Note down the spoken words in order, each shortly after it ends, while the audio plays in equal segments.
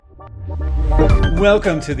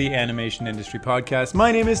Welcome to the Animation Industry Podcast.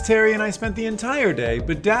 My name is Terry, and I spent the entire day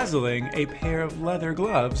bedazzling a pair of leather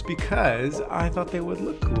gloves because I thought they would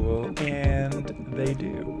look cool, and they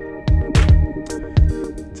do.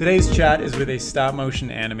 Today's chat is with a stop-motion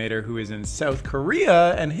animator who is in South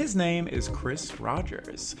Korea, and his name is Chris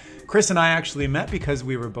Rogers. Chris and I actually met because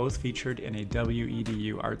we were both featured in a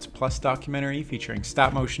WEDU Arts Plus documentary featuring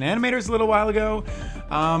stop-motion animators a little while ago,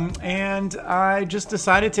 and I just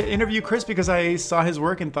decided to interview Chris because I saw his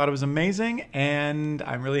work and thought it was amazing, and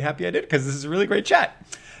I'm really happy I did because this is a really great chat.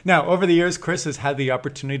 Now, over the years, Chris has had the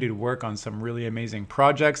opportunity to work on some really amazing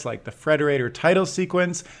projects like the Frederator title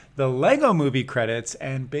sequence, the Lego Movie credits,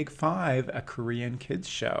 and Big Five, a Korean kids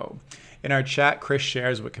show. In our chat, Chris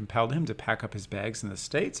shares what compelled him to pack up his bags in the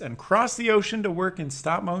States and cross the ocean to work in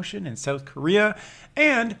stop motion in South Korea,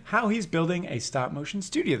 and how he's building a stop motion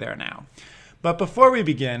studio there now. But before we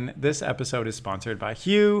begin, this episode is sponsored by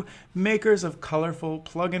Hue, makers of colorful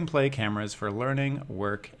plug-and-play cameras for learning,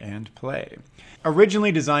 work, and play.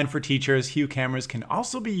 Originally designed for teachers, Hue cameras can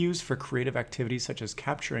also be used for creative activities such as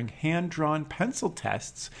capturing hand-drawn pencil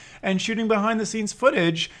tests and shooting behind-the-scenes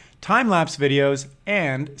footage, time-lapse videos,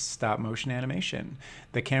 and stop-motion animation.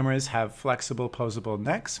 The cameras have flexible posable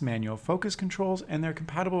necks, manual focus controls, and they're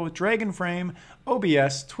compatible with Dragon Frame,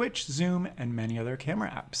 OBS, Twitch, Zoom, and many other camera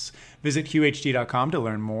apps. Visit huehd.com to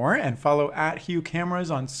learn more and follow @Hue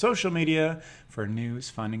Cameras on social media for news,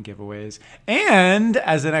 fun, and giveaways. And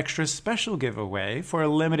as an extra special giveaway for a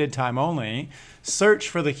limited time only, search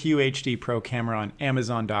for the Hue HD Pro camera on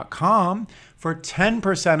Amazon.com for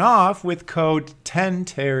 10% off with code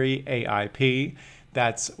 10TerryAIP.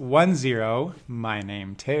 That's 10, my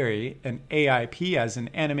name Terry, and AIP as an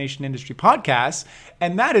Animation Industry Podcast.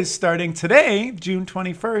 And that is starting today, June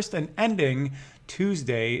 21st, and ending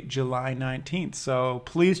Tuesday, July 19th. So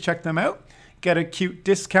please check them out. Get a cute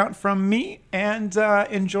discount from me and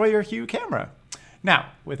enjoy your Hue camera.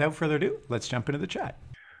 Now, without further ado, let's jump into the chat.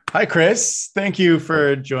 Hi, Chris. Thank you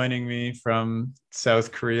for joining me from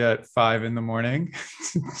South Korea at 5 a.m.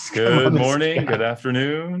 Good morning, good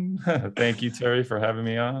afternoon. Thank you, Terry, for having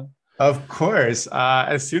me on. Of course.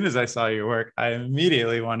 As soon as I saw your work, I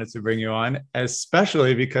immediately wanted to bring you on,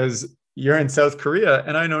 especially because you're in South Korea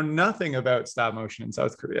and I know nothing about stop motion in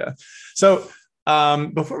South Korea. So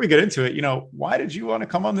before we get into it, why did you want to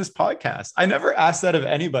come on this podcast? I never asked that of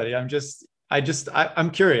anybody. I'm curious.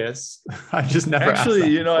 I just never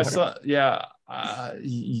actually, asked that I saw,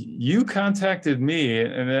 you contacted me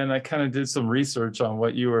and then I kind of did some research on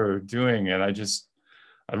what you were doing. And I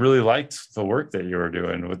really liked the work that you were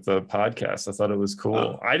doing with the podcast. I thought it was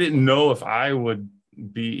cool. I didn't know if I would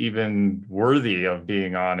be even worthy of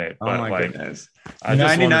being on it. But goodness.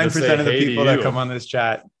 99% of the people that come on this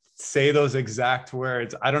chat say those exact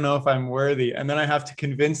words. I don't know if I'm worthy. And then I have to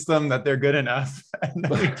convince them that they're good enough. And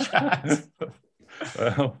then we chat.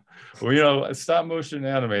 Well, stop motion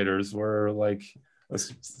animators were like,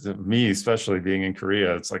 me, especially being in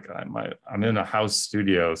Korea, it's like I'm in a house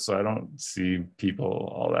studio, so I don't see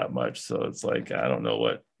people all that much. So it's like, I don't know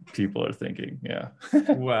what people are thinking. Yeah.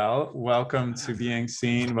 Well, welcome to being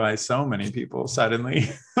seen by so many people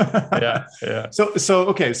suddenly. Yeah. So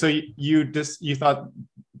okay. So you thought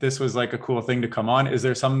this was like a cool thing to come on. Is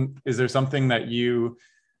there something that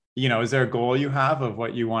is there a goal you have of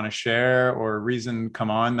what you want to share or a reason come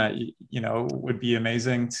on that, would be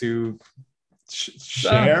amazing to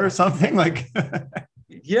share something like?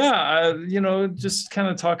 Yeah, just kind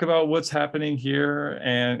of talk about what's happening here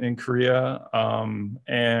and in Korea,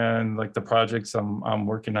 and like the projects I'm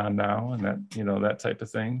working on now, and that type of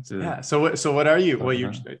thing. Yeah. So what are you? Well,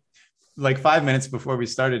 you like 5 minutes before we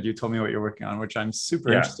started, you told me what you're working on, which I'm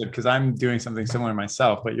super interested because I'm doing something similar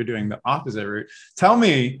myself, but you're doing the opposite route. Tell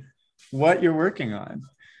me what you're working on.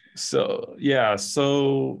 So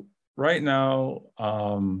right now,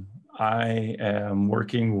 I am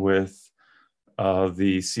working with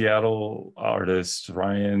the Seattle artist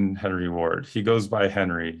Ryan Henry Ward. He goes by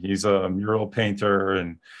Henry. He's a mural painter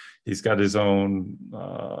and he's got his own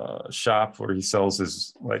shop where he sells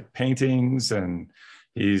his like paintings, and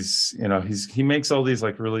he makes all these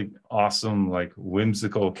like really awesome like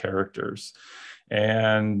whimsical characters,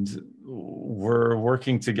 and we're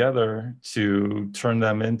working together to turn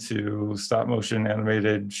them into stop motion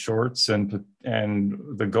animated shorts, and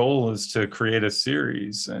the goal is to create a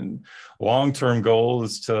series, and long-term goal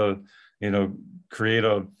is to create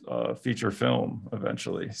a feature film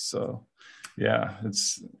eventually. So yeah,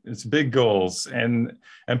 it's big goals, and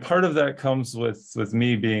part of that comes with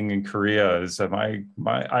me being in Korea is that I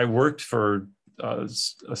worked for a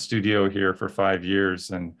studio here for 5 years,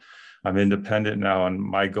 and I'm independent now, and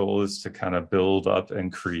my goal is to kind of build up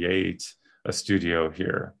and create a studio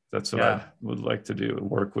here. That's what I Yeah. would like to do,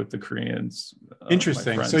 work with the Koreans, my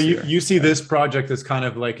Interesting. So friends you here. you see Yeah. this project as kind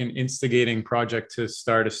of like an instigating project to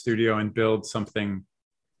start a studio and build something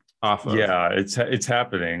off of. Yeah, it's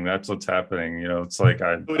happening. That's what's happening. You know, it's like So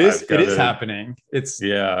I've it got is to, happening. It's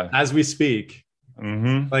yeah. as we speak.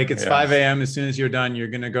 Like it's Yeah. 5 a.m. As soon as you're done, you're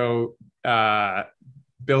gonna go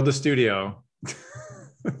build a studio.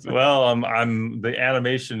 Well, I'm the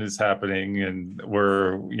animation is happening, and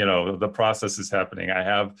the process is happening. I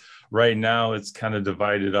have right now, it's kind of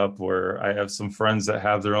divided up where I have some friends that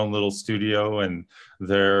have their own little studio, and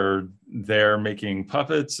they're making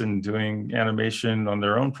puppets and doing animation on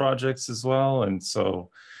their own projects as well. And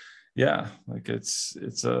so, yeah, like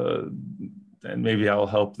it's a, and maybe I'll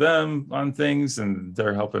help them on things, and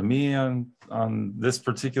they're helping me on this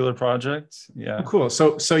particular project. Oh, Yeah. cool.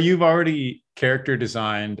 So you've already character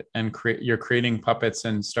designed and you're creating puppets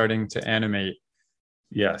and starting to animate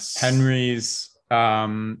Yes. Henry's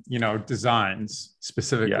designs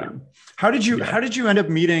specifically. Yeah. How Yeah. did you end up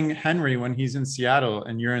meeting Henry when he's in Seattle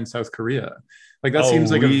and you're in South Korea? Like that Oh,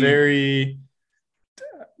 seems like a very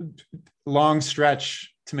long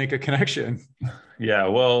stretch to make a connection. yeah.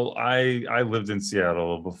 Well, I lived in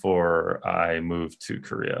Seattle before I moved to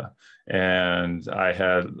Korea, and I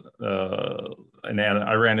had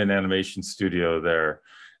I ran an animation studio there,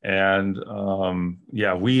 and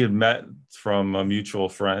yeah, we had met from a mutual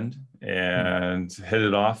friend and hit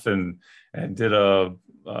it off, and did a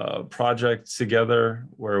project together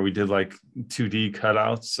where we did like 2D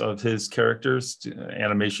cutouts of his characters,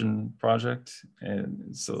 animation project,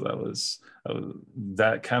 and so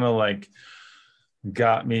that kind of like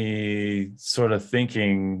got me sort of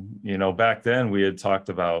thinking. Back then we had talked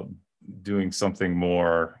about doing something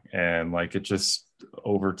more, and like it just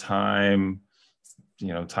over time,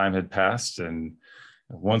 time had passed, and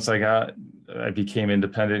once I became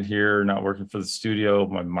independent here, not working for the studio,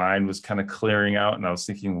 my mind was kind of clearing out, and I was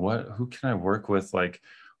thinking, who can I work with? Like,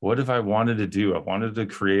 what if I wanted to do? I wanted to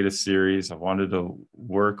create a series. I wanted to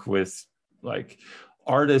work with like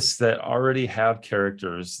artists that already have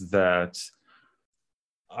characters that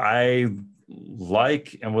I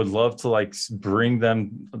like and would love to like bring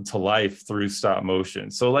them to life through stop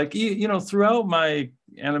motion. So like, throughout my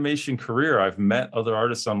animation career, I've met other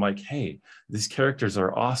artists. I'm like, hey, these characters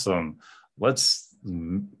are awesome. Let's,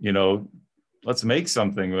 let's make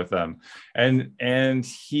something with them. And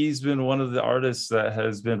he's been one of the artists that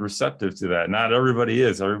has been receptive to that. Not everybody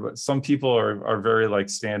is. Some people are very like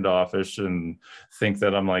standoffish and think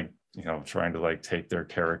that I'm like, trying to like take their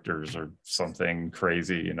characters or something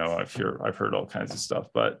crazy. I've heard all kinds of stuff,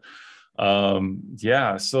 but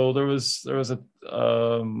yeah. So there was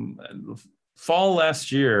a fall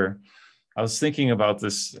last year, I was thinking about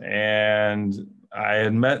this, and I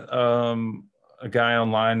had met a guy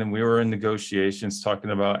online, and we were in negotiations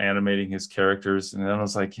talking about animating his characters. And then I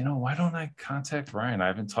was like, why don't I contact Ryan? I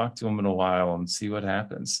haven't talked to him in a while, and see what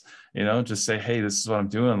happens. Just say, hey, this is what I'm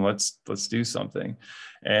doing. Let's do something.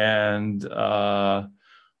 And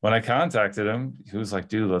when I contacted him, he was like,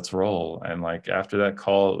 dude, let's roll. And like after that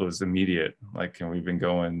call, it was immediate. Like, and we've been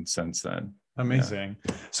going since then. Amazing.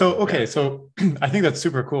 So, okay. So I think that's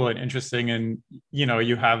super cool and interesting. And,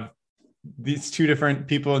 you have these two different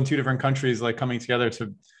people in two different countries, like coming together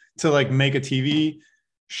to like make a TV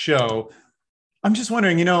show. I'm just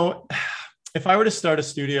wondering, if I were to start a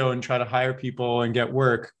studio and try to hire people and get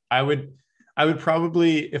work, I would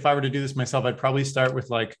probably, if I were to do this myself, I'd probably start with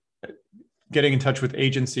like getting in touch with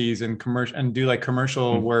agencies and commercial and do like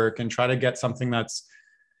commercial work and try to get something that's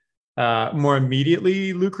more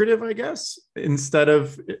immediately lucrative, I guess, instead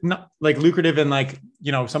of not like lucrative and like,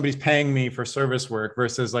 somebody's paying me for service work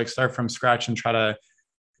versus like start from scratch and try to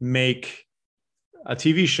make a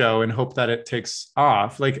TV show and hope that it takes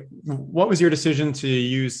off. Like, what was your decision to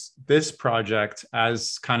use this project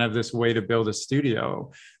as kind of this way to build a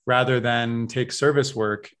studio rather than take service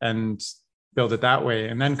work and build it that way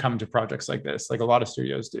and then come to projects like this, like a lot of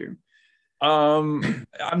studios do? I'm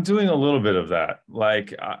doing a little bit of that.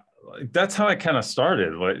 Like, that's how I kind of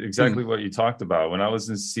started. Exactly what you talked about when I was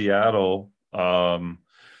in Seattle.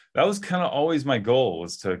 That was kind of always my goal,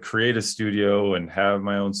 was to create a studio and have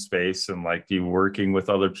my own space and like be working with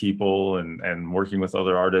other people and working with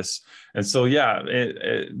other artists. And so, yeah,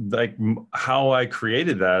 like how I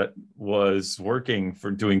created that was working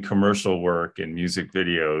for doing commercial work and music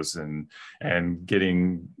videos and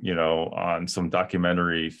getting, on some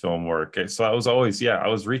documentary film work. So I was always, I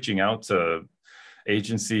was reaching out to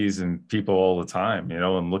agencies and people all the time,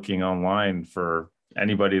 and looking online for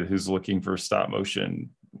anybody who's looking for stop motion,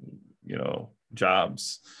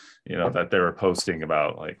 jobs. that they were posting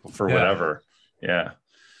about, like, for Yeah. whatever. Yeah.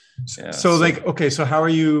 Yeah. So like, okay, so how are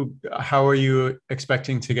you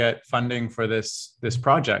expecting to get funding for this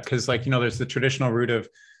project? Because, like, there's the traditional route of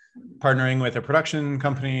partnering with a production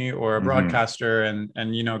company or a Mhm. broadcaster, and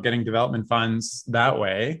getting development funds that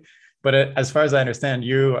way. But as far as I understand,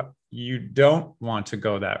 you don't want to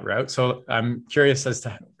go that route. So I'm curious as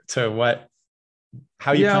to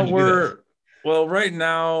how you Yeah, plan to do this. well, right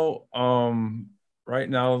now,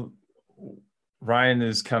 Ryan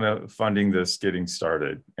is kind of funding this getting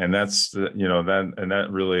started. And that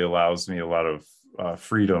really allows me a lot of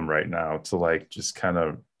freedom right now to, like, just kind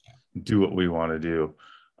of do what we want to do.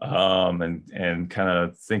 And kind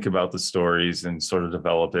of think about the stories and sort of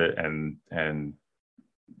develop it and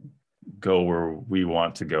go where we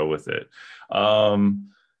want to go with it. And,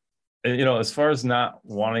 as far as not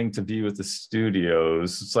wanting to be with the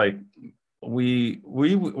studios, it's like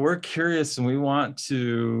we're curious, and we want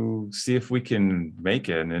to see if we can make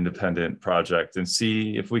it an independent project and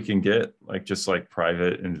see if we can get, like, just like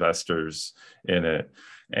private investors in it.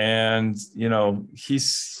 And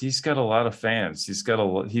he's got a lot of fans. He's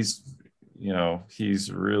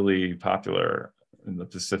really popular in the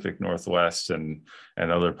Pacific Northwest and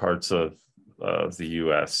other parts of the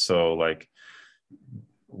US. So, like,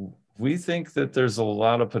 we think that there's a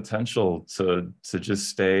lot of potential to just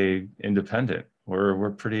stay independent.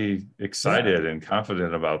 We're pretty Yeah, excited and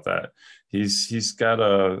confident about that. He's got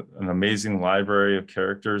an amazing library of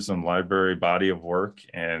characters and library body of work,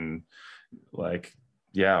 and, like,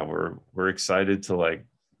 yeah, we're excited to, like,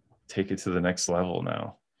 take it to the next level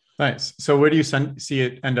now. nice. So where do you see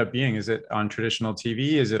it end up being? Is it on traditional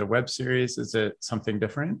TV? Is it a web series? Is it something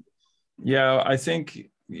different? Yeah, I think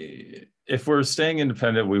if we're staying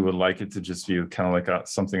independent, we would like it to just be kind of like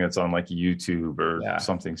something that's on, like, YouTube or Yeah,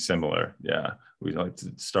 something similar. Yeah, we'd like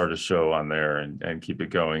to start a show on there and keep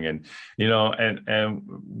it going. And and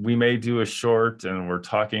we may do a short, and we're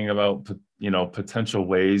talking about potential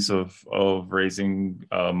ways of raising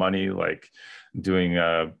money, like doing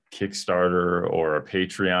a Kickstarter or a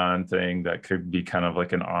Patreon thing that could be kind of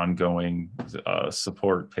like an ongoing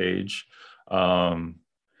support page. Um,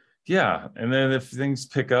 yeah, and then if things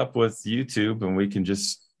pick up with YouTube and we can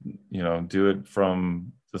just do it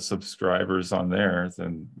from the subscribers on there,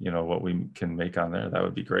 then what we can make on there, that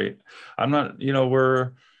would be great. I'm not,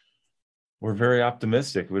 we're very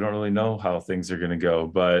optimistic. We don't really know how things are going to go,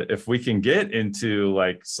 but if we can get into,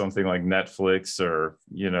 like, something like Netflix, or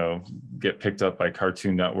get picked up by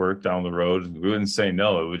Cartoon Network down the road, we wouldn't say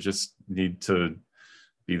no. It would just need to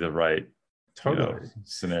be the right totally. Well,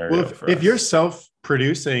 scenario if, for if you're us.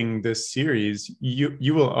 self-producing this series,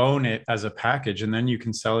 you will own it as a package, and then you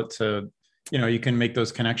can sell it to, you can make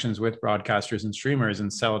those connections with broadcasters and streamers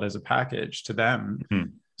and sell it as a package to them.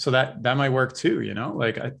 Mhm. So that might work too.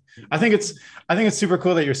 Like I think it's super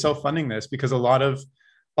cool that you're self-funding this, because a lot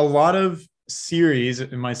of series,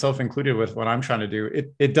 and myself included with what I'm trying to do,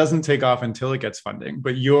 it doesn't take off until it gets funding.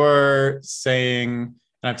 But you're saying,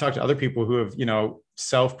 and I've talked to other people who have,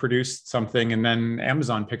 self-produced something, and then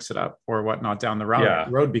Amazon picks it up or whatnot down the Yeah.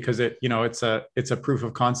 road, because it's a proof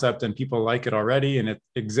of concept and people like it already, and it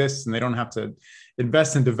exists, and they don't have to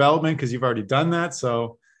invest in development because you've already done that.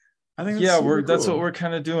 So I think that's Yeah, super that's what cool. we're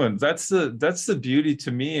kind of doing. That's the beauty to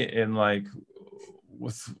me in, like,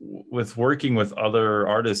 with working with other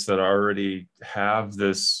artists that already have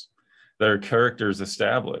their characters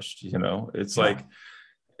established. It's Yeah. like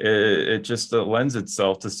it just lends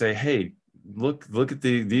itself to say, hey, look at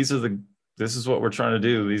this is what we're trying to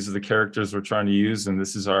do. These are the characters we're trying to use, and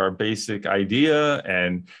this is our basic idea.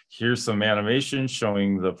 And here's some animation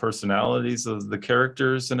showing the personalities of the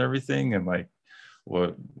characters and everything. And, like,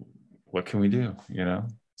 what can we do?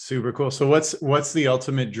 Super cool. So what's the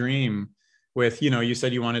ultimate dream with, you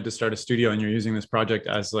said you wanted to start a studio, and you're using this project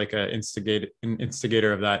as like an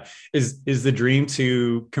instigator of that. Is the dream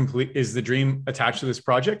is the dream attached to this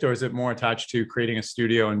project, or is it more attached to creating a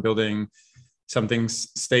studio and building something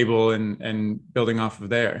stable and building off of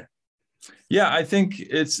there? Yeah, I think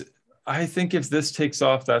if this takes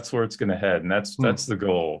off, that's where it's going to head, and that's Hmm. the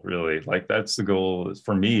goal, really. Like, that's the goal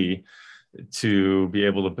for me, to be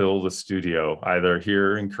able to build a studio either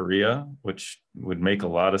here in Korea, which would make a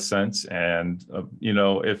lot of sense. And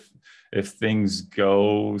if things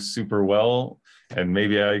go super well, and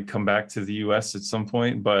maybe I come back to the US at some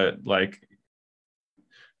point, but, like,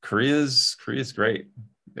 Korea's great.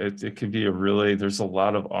 It could be there's a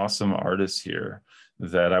lot of awesome artists here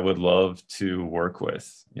that I would love to work with,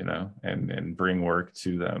 and bring work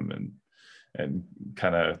to them, and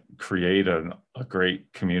kind of create a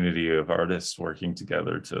great community of artists working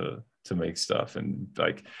together to make stuff, and,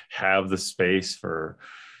 like, have the space for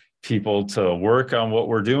people to work on what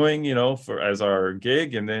we're doing, for as our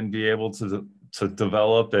gig, and then be able to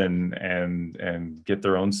develop and get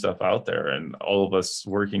their own stuff out there, and all of us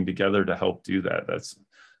working together to help do that.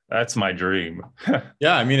 That's my dream.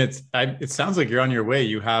 Yeah, I mean, it sounds like you're on your way.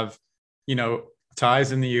 You have, you know,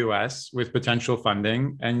 ties in the US with potential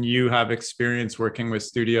funding, and you have experience working with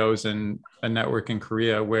studios and a network in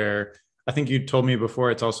Korea where I think you told me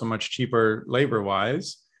before it's also much cheaper labor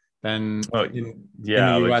wise than Oh, in the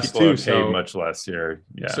yeah, like US people too. are paid much less here.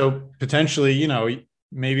 Yeah. So potentially,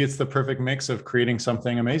 maybe it's the perfect mix of creating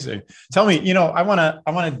something amazing. Tell me, I want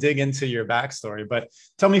to dig into your backstory, but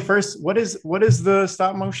tell me first, what is the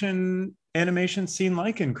stop motion animation scene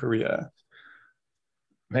like in Korea?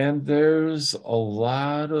 Man, there's a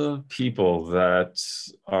lot of people that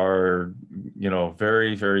are,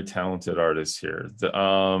 very, very talented artists here.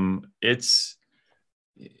 It's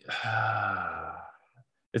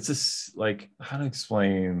just like, how to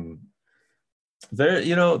explain, there,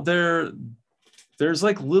 there's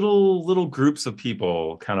like little groups of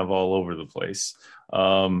people kind of all over the place.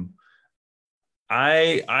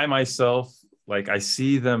 I myself, like, I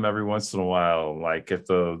see them every once in a while, like at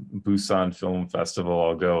the Busan Film Festival.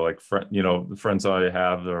 I'll go, like, the friends I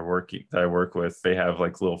have that I work with, they have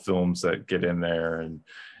like little films that get in there,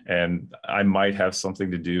 and I might have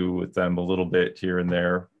something to do with them a little bit here and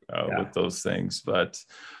there Yeah. with those things. But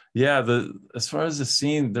yeah, as far as the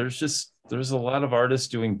scene, there's a lot of artists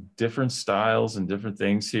doing different styles and different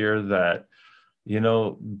things here that, you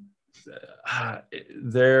know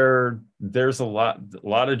there's a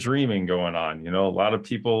lot of dreaming going on, a lot of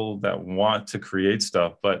people that want to create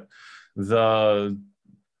stuff, but the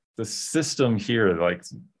system here, like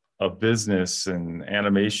a business and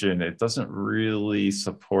animation, it doesn't really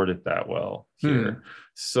support it that well Hmm. here.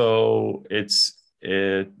 So it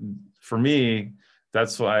for me,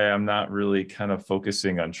 that's why I'm not really kind of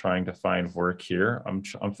focusing on trying to find work here.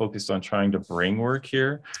 I'm focused on trying to bring work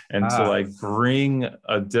here, and to Ah. like bring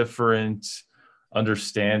a different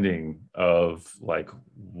understanding of like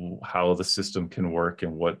how the system can work,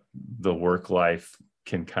 and what the work life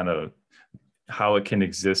can kind of, how it can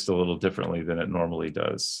exist a little differently than it normally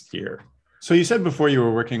does here. So you said before you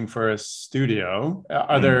were working for a studio.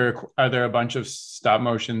 Are Mm. there a bunch of stop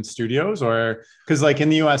motion studios, or because like in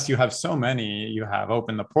the US you have so many. You have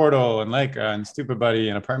Open the Portal and Leica and Stupid Buddy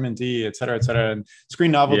and Apartment D, et cetera, and Screen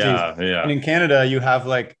Novelties. Yeah, And yeah. in Canada you have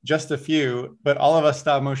like just a few, but all of us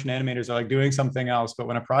stop motion animators are like doing something else. But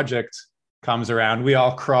when a project comes around, we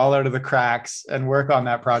all crawl out of the cracks and work on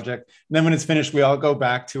that project. And then when it's finished, we all go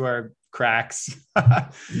back to our cracks.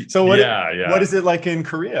 So Yeah, what yeah. is it like in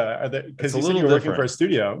Korea? Are there, It's because a you said little you were working for different. a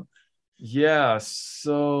studio. Yeah,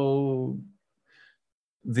 so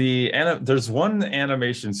there's one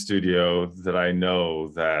animation studio that I know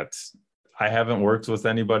that I haven't worked with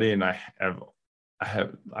anybody, and I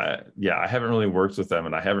haven't really worked with them,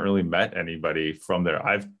 and I haven't really met anybody from there.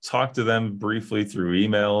 I've talked to them briefly through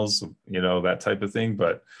emails, that type of thing,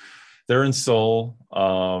 but they're in Seoul.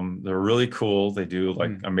 They're really cool. They do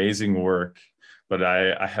like Hmm. amazing work, but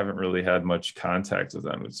I haven't really had much contact with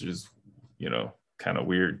them. It's just, kind of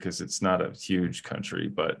weird because it's not a huge country,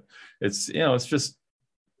 but it's just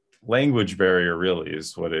language barrier really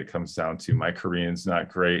is what it comes down to. My Korean's not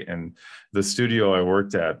great, and the studio I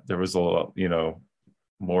worked at, there was a lot,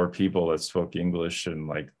 more people that spoke English, and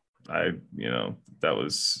like I, that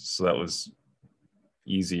was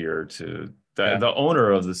easier to. Yeah. The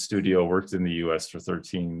owner of the studio worked in the U.S. for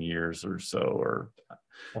 13 years or so, or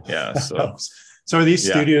yeah, so So are these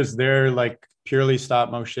yeah. studios, they're like purely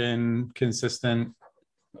stop motion, consistent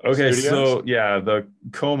Okay, studios? so yeah, the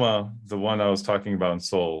Coma, the one I was talking about in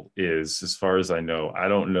Seoul, is, as far as I know, I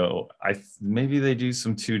don't know. Maybe they do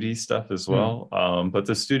some 2D stuff as Hmm. well. But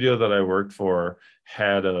the studio that I worked for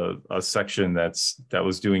had a section that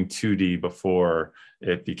was doing 2D before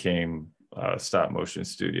it became a stop motion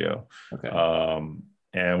studio. Okay.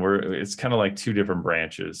 And it's kind of like two different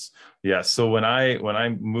branches. Yeah. So when I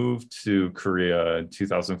moved to Korea in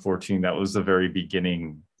 2014, that was the very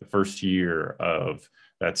beginning, the first year of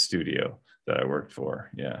that studio that I worked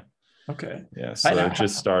for. Yeah. Okay. Yeah. I, So it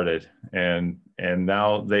just started, and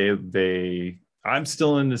now I'm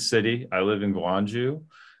still in the city. I live in Gwangju.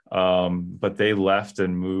 But they left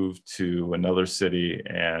and moved to another city,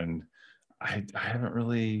 and I haven't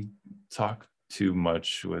really talked too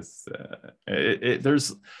much with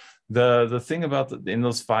there's the thing about in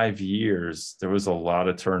those 5 years, there was a lot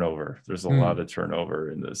of turnover. There's a lot hmm. of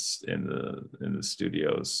turnover in the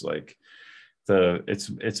studios. Like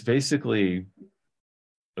it's basically,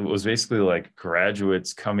 it was basically like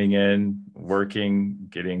graduates coming in, working,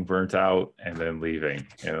 getting burnt out, and then leaving.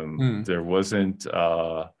 And Hmm. there wasn't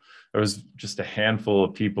there was just a handful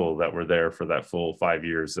of people that were there for that full 5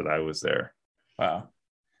 years that I was there. Wow.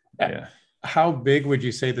 Yeah. How big would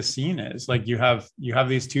you say the scene is? Like you have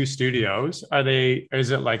these two studios.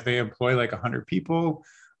 Is it like they employ like 100 people,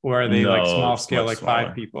 or are they like No, small it's scale, much like 5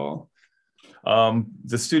 smaller. people?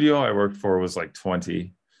 The studio I worked for was like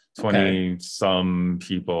 20 Okay. some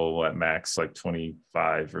people at max, like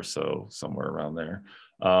 25 or so, somewhere around there.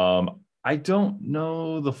 I don't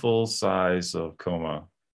know the full size of Coma.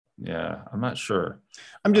 Yeah, I'm not sure.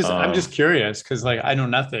 I'm just curious because like I know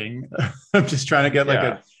nothing. I'm just trying to get like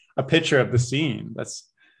Yeah. a picture of the scene. That's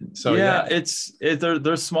so Yeah, yeah.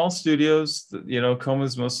 they're small studios.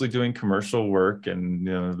 Coma's mostly doing commercial work, and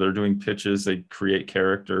they're doing pitches. They create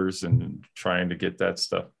characters and trying to get that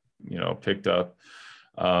stuff picked up.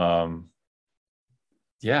 Um,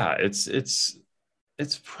 yeah, it's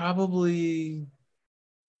probably,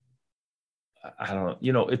 I don't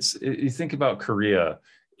know. You think about Korea,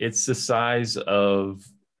 it's the size of,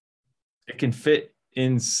 it can fit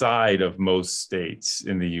inside of most states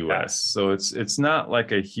in the Yeah. US. So it's not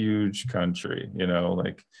like a huge country,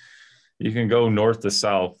 like you can go north to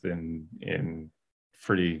south in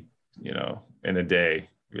pretty, in a day,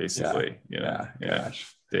 Yeah. basically, Yeah. yeah.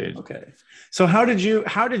 Gosh. They, Okay. So how did you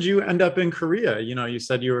end up in Korea? You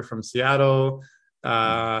said you were from Seattle.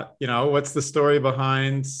 What's the story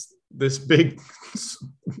behind this big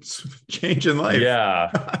change in life? yeah,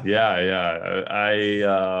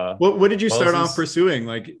 yeah. What did you Well, this start off is, pursuing?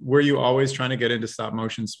 Like, were you always trying to get into stop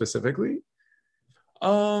motion specifically?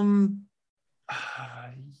 um,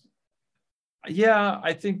 yeah,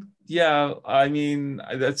 I think, yeah, I mean,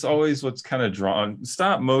 that's always what's kind of drawn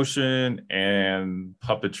stop motion and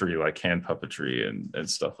puppetry, like hand puppetry and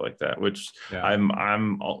stuff like that, which Yeah.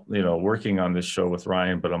 I'm working on this show with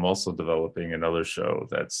Ryan, but I'm also developing another show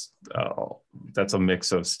that's a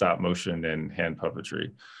mix of stop motion and hand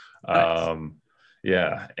puppetry. Nice.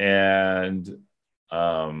 Yeah, and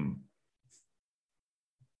um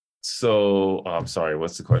so I'm sorry,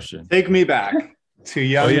 what's the question? Take me back to Oh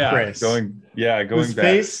young yeah, Chris, going back.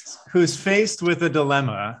 who's faced with a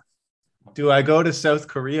dilemma. Do I go to South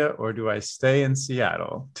Korea or do I stay in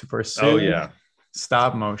Seattle to Oh pursue yeah.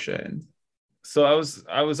 stop motion? So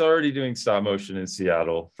I was already doing stop motion in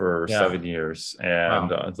Seattle for Yeah. 7 years,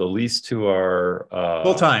 and Wow. the lease to our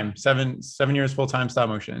Full time, 7 7 years full time stop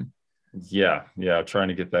motion. yeah, trying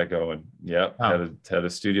to get that going. Yep, Wow. had a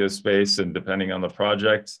studio space, and depending on the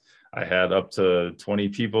project, I had up to 20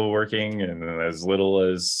 people working, and as little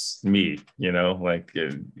as me. Like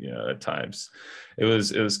at times, it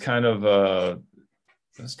was kind of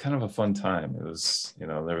a fun time. It was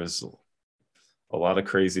there was a lot of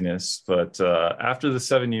craziness. But after the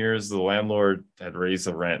 7 years, the landlord had raised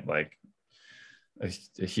the rent like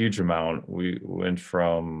a huge amount. We went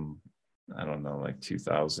from, I don't know, like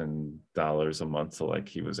 $2,000 a month to like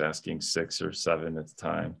he was asking 6 or 7 at the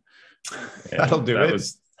time. That'll And do that it.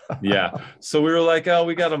 was, yeah. So we were like, oh,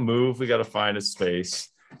 we got to move. We got to find a space.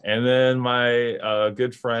 And then my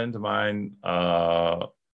good friend of mine,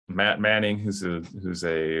 Matt Manning, who's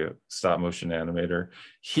a stop motion animator,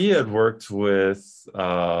 he had worked with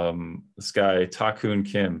this guy Takun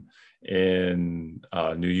Kim in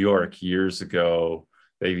New York years ago.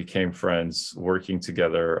 They became friends working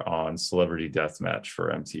together on Celebrity Deathmatch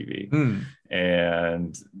for MTV. Hmm.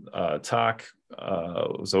 And Tak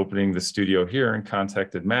was opening the studio here and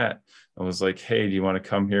contacted Matt and was like, hey, do you want to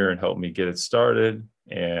come here and help me get it started?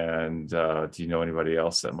 And do you know anybody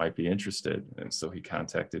else that might be interested? And so he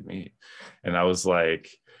contacted me, and I was like,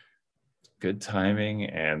 good timing.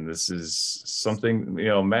 And this is something,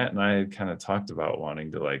 Matt and I had kind of talked about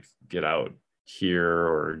wanting to like get out here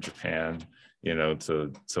or Japan,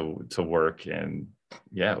 to work. And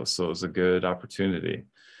yeah, so it was a good opportunity.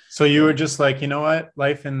 So you were Yeah. just like, you know what?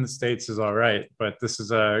 Life in the States is all right, but this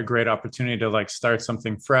is a great opportunity to like start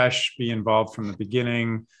something fresh, be involved from the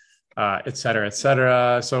beginning, et cetera, et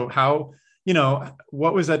cetera. So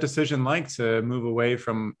what was that decision like to move away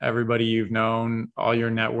from everybody you've known, all your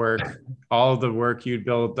network, all the work you'd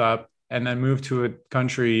built up, and then move to a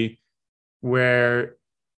country where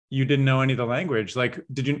you didn't know any of the language? Like,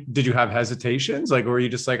 did you have hesitations? Like, or were you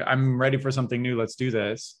just like, I'm ready for something new, let's do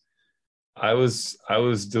this? I was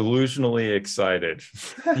delusionally excited.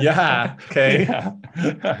 Yeah. Okay. Yeah.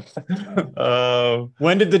 um,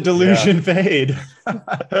 When did the yeah. delusion fade?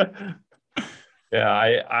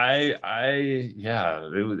 Yeah, yeah,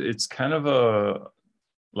 it's kind of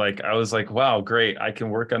like, I was like, wow, great. I can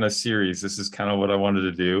work on a series. This is kind of what I wanted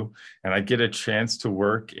to do. And I get a chance to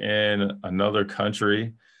work in another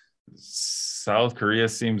country. South Korea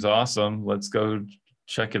seems awesome. Let's go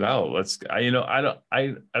check it out. I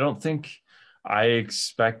don't think I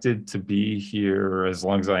expected to be here as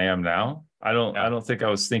long as I am now. I don't think I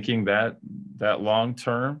was thinking that long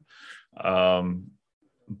term.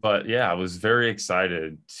 But yeah, I was very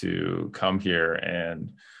excited to come here,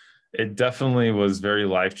 and it definitely was very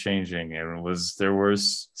life changing. And there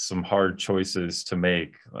was some hard choices to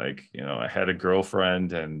make. Like, you know, I had a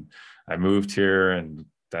girlfriend and I moved here, and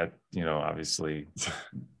that, you know, obviously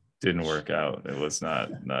didn't work out. It was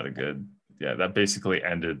not a good, yeah, that basically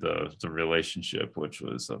ended the relationship, which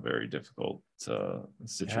was a very difficult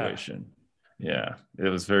situation. Yeah, it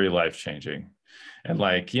was very life changing. And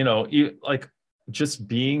like, you know, like just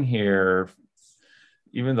being here,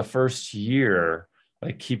 even the first year,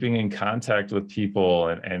 like keeping in contact with people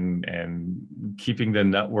and keeping the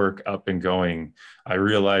network up and going, I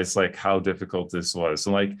realized like how difficult this was.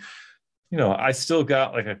 And like, you know, I still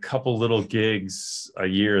got like a couple little gigs a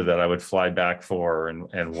year that I would fly back for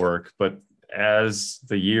and work. But as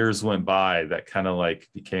the years went by, that kind of like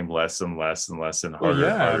became less and less and less and harder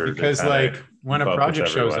and harder. Because like when a project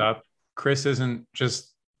shows up, Chris isn't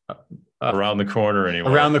just around the corner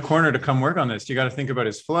anymore. Around the corner to come work on this. You got to think about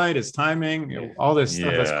his flight, his timing, you know, all this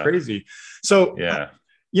stuff. That's crazy. So,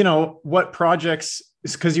 you know, what projects,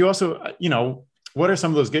 because you also, you know, what are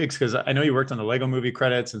some of those gigs? Because I know you worked on the Lego movie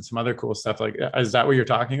credits and some other cool stuff. Like, is that what you're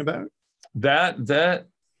talking about? That,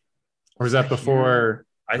 or is that before?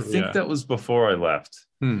 I think that was before I left.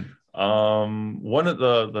 One of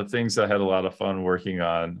the things I had a lot of fun working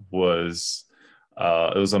on was,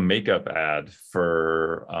 it was a makeup ad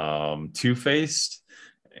for Too-Faced,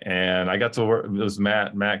 and I got to work. It was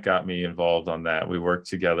Matt got me involved on that. We worked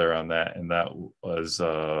together on that, and that was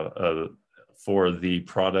for the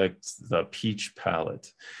product, the Peach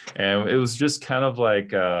palette, and it was just kind of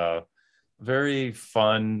like a very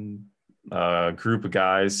fun group of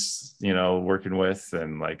guys, you know, working with,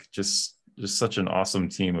 and like just such an awesome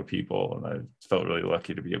team of people, and I felt really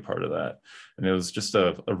lucky to be a part of that. And it was just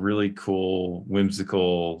a really cool,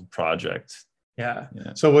 whimsical project. Yeah.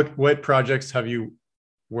 So what projects have you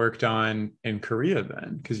worked on in Korea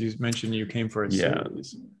then? Because you mentioned you came for a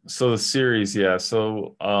series. So the series,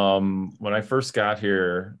 so when I first got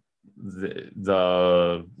here,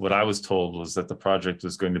 the what I was told was that the project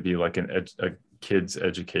was going to be like a kids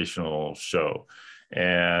educational show,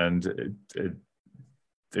 and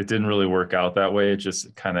it didn't really work out that way. It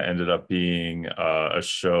just kind of ended up being a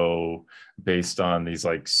show based on these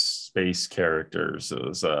like space characters. It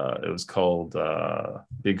was called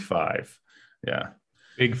Big Five. Yeah.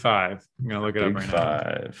 Big Five. I'm gonna look it up right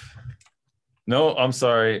now. Big Five. No, I'm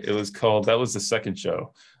sorry. That was the second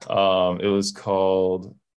show. It was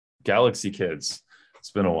called Galaxy Kids.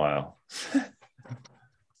 It's been a while.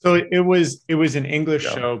 So it was an English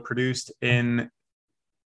show produced in.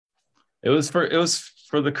 It was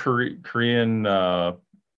for the Korean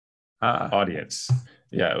audience.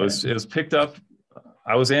 Yeah, it was picked up.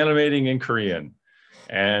 I was animating in Korean,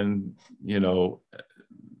 and you know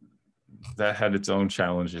that had its own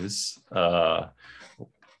challenges. But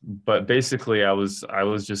basically, I was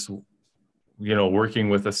just, you know, working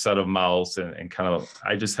with a set of mouths and kind of,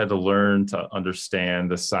 I just had to learn to understand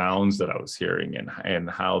the sounds that I was hearing and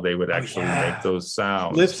how they would actually make those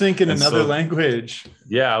sounds. Lip sync in another language.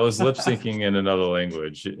 Yeah, I was lip syncing in another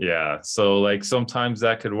language. Yeah. So like sometimes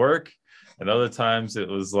that could work, and other times it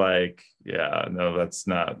was like, yeah, no, that's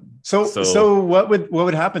not. So what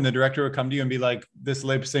would happen? The director would come to you and be like, this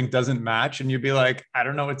lip sync doesn't match. And you'd be like, I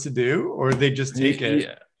don't know what to do. Or they just take it.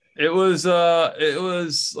 Yeah. It was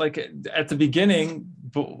like at the beginning,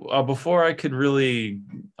 before I could really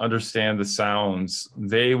understand the sounds,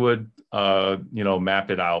 they would you know,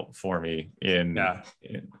 map it out for me in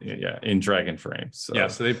Dragon Frame. So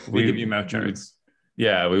so we give you mouth charts.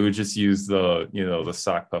 We would just use the, you know, the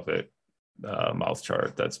sock puppet mouth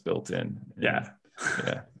chart that's built in. Yeah.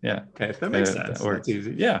 Okay, that makes sense. That's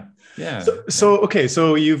easy. Yeah.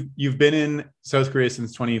 So you've been in South Korea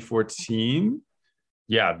since 2014.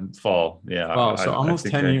 Yeah, fall. Yeah. Wow, so almost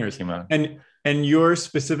 10 years. And you're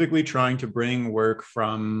specifically trying to bring work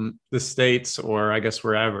from the States, or I guess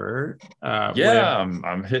wherever.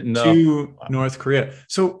 I'm hitting to North Korea.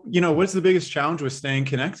 So, you know, what's the biggest challenge with staying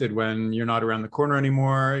connected when you're not around the corner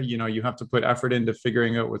anymore? You know, you have to put effort into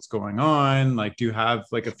figuring out what's going on. Like, do you have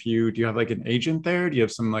an agent there? Do you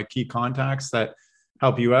have some like key contacts that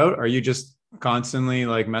help you out? Are you just constantly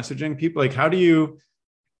like messaging people? Like, how do you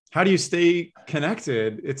stay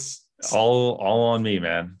connected? It's all on me,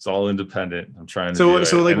 man. It's all independent. I'm trying to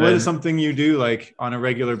so like, what is something you do like on a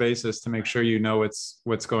regular basis to make sure you know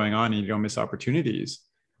what's going on and you don't miss opportunities?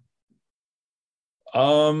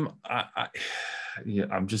 yeah,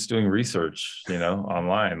 I'm just doing research,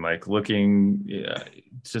 online, like looking, yeah,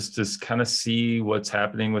 just kind of see what's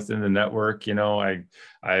happening within the network.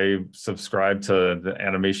 I subscribe to the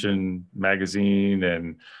animation magazine,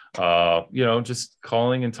 and just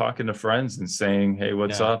calling and talking to friends and saying, hey,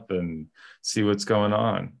 what's Yeah. up, and see what's going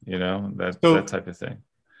on, that So type of thing.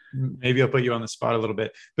 maybe I'll put you on the spot a little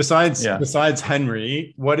bit. Besides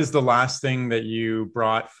Henry, what is the last thing that you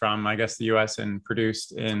brought from, I guess, the US and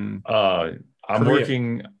produced in uh I'm Korea?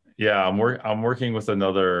 working, yeah, I'm working with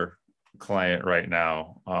another client right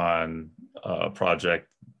now on a project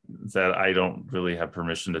that I don't really have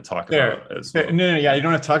permission to talk There. about as No, well. no, yeah, you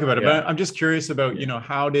don't have to talk about it, Yeah. but I'm just curious about, Yeah.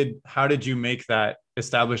 how did you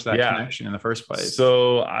establish that Yeah. connection in the first place?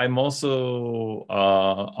 So I'm also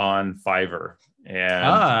on Fiverr, and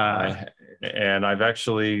Ah, I've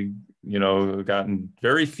actually, gotten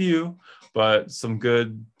very few, but some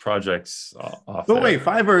good projects off but wait, there.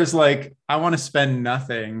 Fiverr is like, I want to spend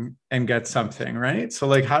nothing and get something, right? So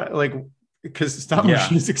like because stop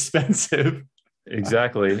motion Yeah, is expensive.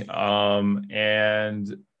 exactly.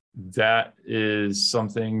 And that is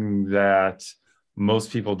something that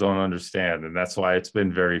most people don't understand, and that's why it's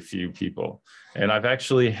been very few people. And I've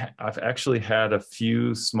actually had a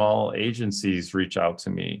few small agencies reach out to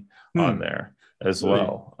me on Hmm, there as really?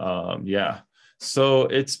 well. Yeah. So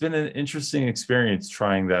it's been an interesting experience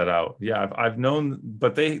trying that out. Yeah, I've known,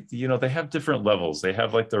 but they have different levels. They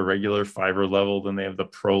have like the regular Fiverr level, then they have the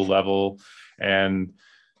pro level, and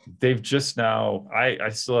they've just now, I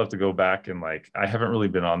still have to go back, and like I haven't really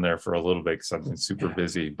been on there for a little bit because I've been super Yeah.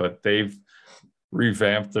 busy, but they've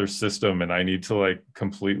revamped their system, and I need to like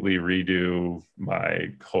completely redo my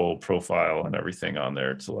whole profile and everything on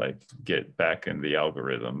there to like get back in the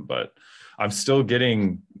algorithm. But I'm still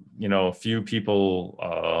getting, a few people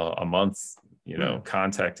a month, Hmm.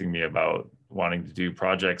 contacting me about wanting to do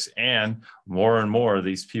projects, and more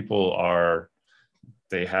these people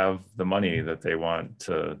they have the money that they want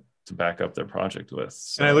to back up their project with.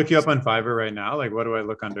 Can I look So you up on Fiverr right now? Like, what do I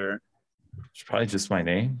look under? it's probably just my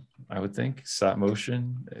name, I would think. Stop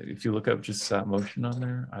motion. If you look up just stop motion on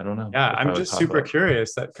there, I don't know. Yeah, It'll I'm probably just pop super up.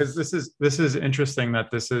 curious that because this is interesting that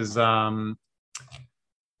this is There's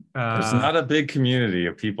uh not a big community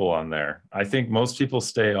of people on there. I think most people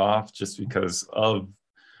stay off just because of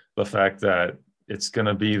the fact that it's going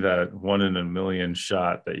to be that 1 in a million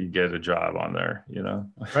shot that you get a job on there.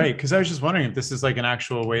 right. Because I was just wondering if this is like an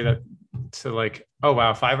actual way that to like, oh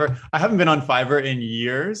wow, Fiverr. I haven't been on Fiverr in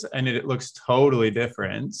years and it looks totally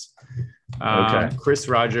different. Okay. Chris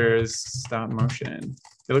Rogers stop motion.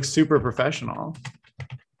 It looks super professional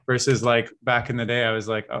versus like back in the day, I was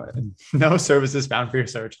like, oh, no services found for your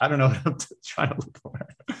search. I don't know what I'm trying to look for.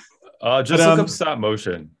 But Just look up stop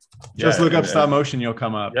motion. just Yeah. look up stop And motion, you'll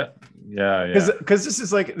come up. yeah. Yeah. Yeah. Because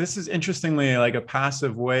this is interestingly like a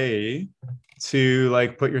passive way to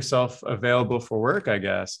like put yourself available for work, I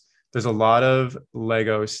guess. There's a lot of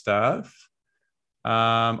Lego stuff.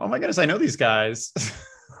 Oh my goodness, I know these guys.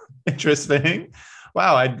 Interesting.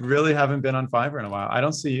 Wow, I really haven't been on Fiverr in a while. I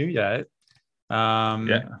don't see you yet.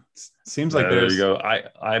 Yeah. Seems like There you there's go.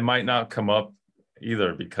 I might not come up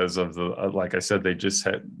either because of the like I said, they just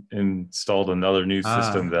had installed another new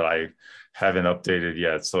system ah, that I haven't updated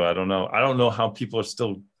yet. So I don't know. I don't know how people are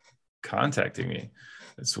still contacting me.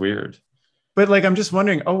 It's weird. but like I'm just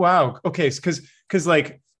wondering, oh wow, okay, because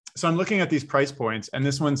like so I'm looking at these price points, and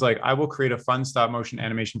this one's like, I will create a fun stop motion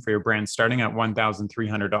animation for your brand starting at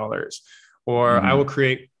 $1,300, or I will Hmm.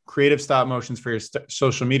 create creative stop motions for your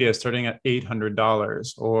social media starting at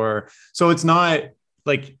 $800, or so it's not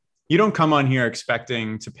like you don't come on here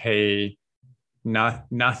expecting to pay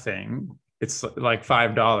nothing. It's like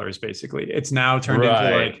 $5 basically. It's now turned into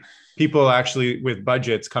Right. like people actually with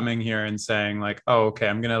budgets coming here and saying like, oh, okay,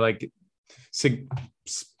 I'm gonna like sig-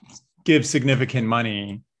 give significant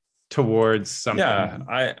money towards Yeah. something.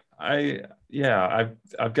 Yeah.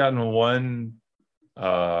 I've gotten one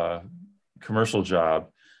uh, commercial job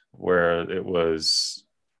where it was,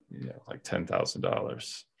 like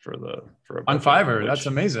 $10,000 for a On budget, Fiverr. That's which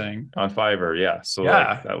amazing. on Fiverr, yeah. So like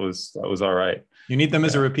Yeah, that was all right. you need them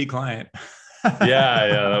as a Yeah. repeat client. Yeah,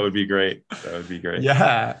 yeah, that would be great. That would be great.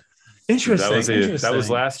 Yeah, So interesting, that was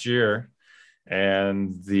interesting. last year,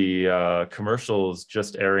 and the commercial is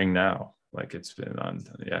just airing now. Like it's been on,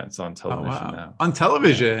 yeah, it's on Oh television wow, now. on Yeah,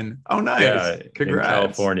 television. Oh nice, yeah, in congrats.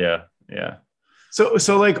 California. Yeah.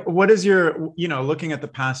 So like, what is your, looking at the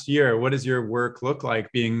past year, what does your work look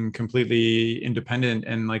like being completely independent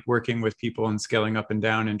and like working with people and scaling up and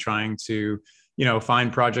down and trying to,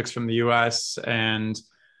 find projects from the US and,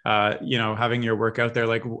 having your work out there?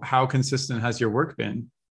 Like, how consistent has your work been?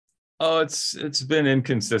 Oh, it's been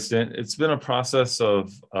inconsistent. It's been a process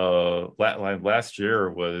of last year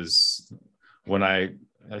was when I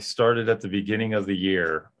started at the beginning of the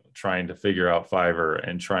year trying to figure out Fiverr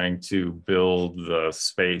and trying to build the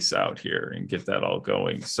space out here and get that all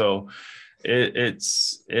going. So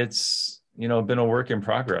it's been a work in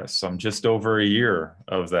progress. I'm just over a year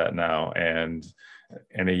of that now, and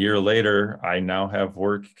a year later, I now have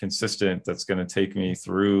work consistent that's going to take me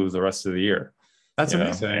through the rest of the year. That's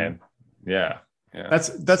amazing. And yeah, yeah.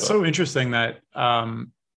 That's so interesting that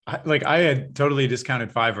I had totally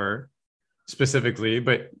discounted Fiverr specifically,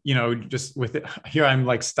 but just with it here, I'm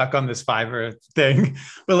like stuck on this Fiverr thing.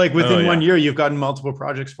 But like within 1 year, you've gotten multiple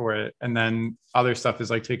projects for it, and then other stuff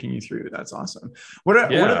is like taking you through. That's awesome. What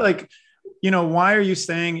are like, why are you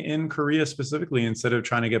staying in Korea specifically instead of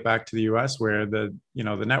trying to get back to the US where the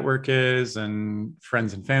network is and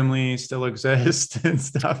friends and family still exist and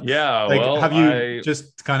stuff? Yeah. Like, have you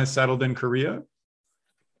just kind of settled in Korea?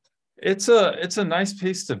 It's a nice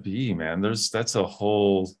place to be, man. That's a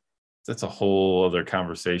whole other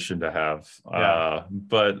conversation to have. Yeah.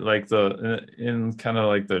 But like in kind of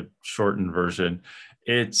like the shortened version,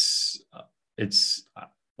 it's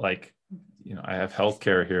like, I have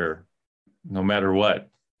healthcare here no matter what.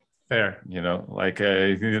 Fair. Like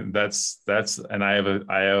that's and I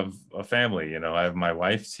have a family. I have my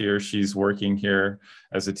wife's here, she's working here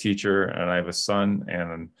as a teacher, and I have a son.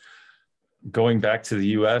 And going back to the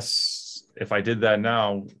US, if I did that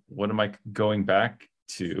now, what am I going back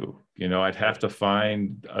to? I'd have to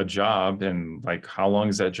find a job, and like, how long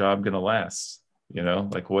is that job going to last?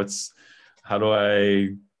 Like how do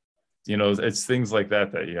I, it's things like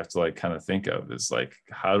that you have to like kind of think of, is like,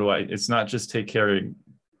 how do I, it's not just taking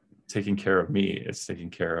care of me, it's taking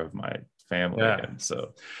care of my family. Yeah. And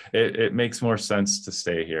so it makes more sense to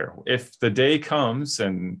stay here. If the day comes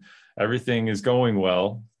and everything is going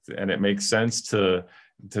well and it makes sense to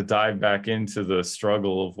dive back into the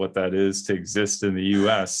struggle of what that is to exist in the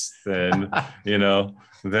US, then,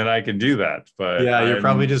 then I can do that. But yeah, you're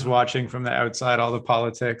probably just watching from the outside, all the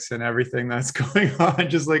politics and everything that's going on,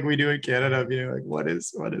 just like we do in Canada, being like, what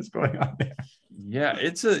is going on there? Yeah,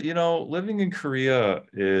 it's living in Korea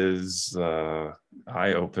is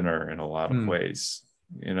eye opener in a lot of ways.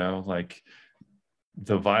 Like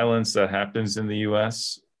the violence that happens in the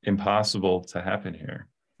US, impossible to happen here.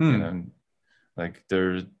 Like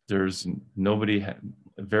there's nobody,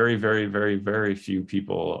 very, very, very, very few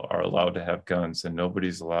people are allowed to have guns, and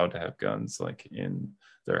nobody's allowed to have guns like in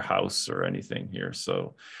their house or anything here.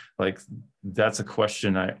 So like, that's a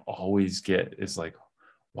question I always get, is like,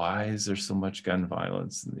 why is there so much gun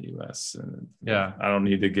violence in the US? And yeah, I don't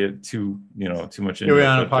need to get too much into it. We're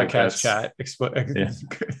on a podcast chat.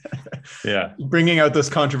 Yeah. Bringing out those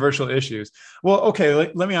controversial issues. Well,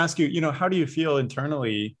 okay. Let me ask you, how do you feel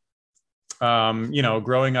internally,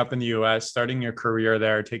 growing up in the US, starting your career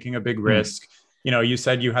there, taking a big risk? You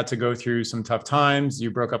said you had to go through some tough times. You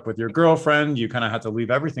broke up with your girlfriend. You kind of had to leave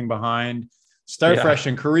everything behind, start fresh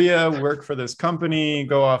in Korea, work for this company,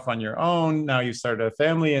 go off on your own. Now you started a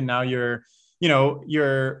family, and now you're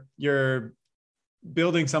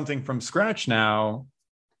building something from scratch now,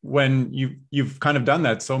 when you've kind of done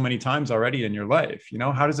that so many times already in your life.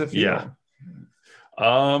 How does it feel?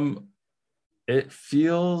 It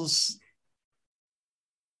feels,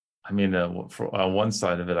 I mean, for one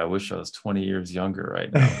side of it, I wish I was 20 years younger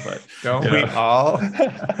right now, but don't we all?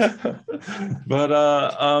 But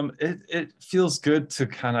it feels good to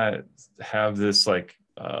kind of have this like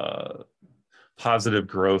positive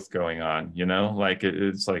growth going on, like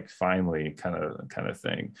it's like finally kind of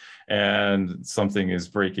thing, and something is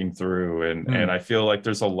breaking through, and I feel like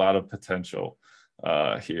there's a lot of potential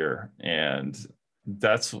here, and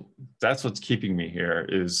that's what's keeping me here,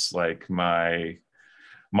 is like my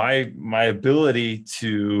ability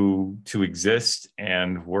to exist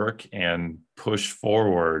and work and push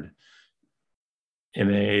forward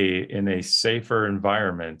in a safer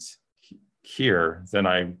environment here than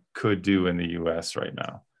I could do in the US right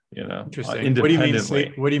now. Interesting.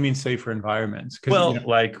 Independently. What do you mean safer environments? Well,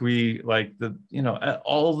 like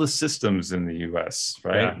all the systems in the US,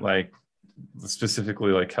 right? Yeah. Like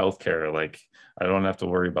specifically like healthcare, like I don't have to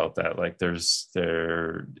worry about that. Like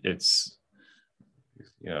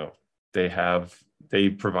they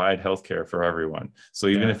provide healthcare for everyone. So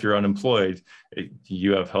even if you're unemployed,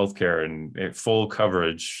 you have healthcare and full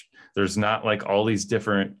coverage. There's not like all these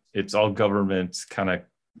different, it's all government kind of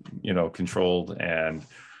controlled. And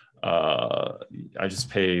I just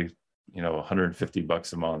pay,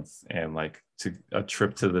 $150 a month. And like a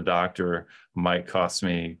trip to the doctor might cost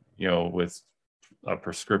me, with a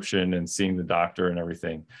prescription and seeing the doctor and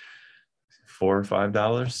everything, $4 or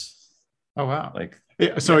 $5. Oh, wow. Like,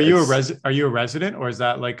 Yeah, so yeah, are you a resident, or is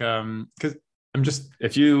that like, because I'm just,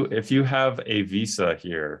 if you have a visa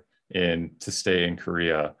here in to stay in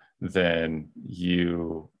Korea, then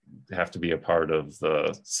you have to be a part of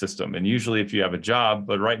the system. And usually if you have a job,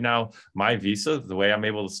 but right now my visa, the way I'm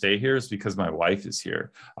able to stay here is because my wife is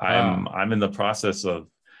here. wow. I'm in the process of,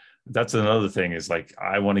 that's another thing, is like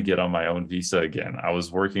I want to get on my own visa again. I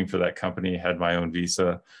was working for that company, had my own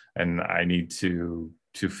visa, and I need to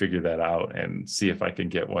figure that out and see if I can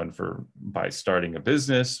get one for by starting a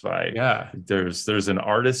business. By Yeah. there's an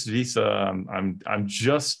artist visa. I'm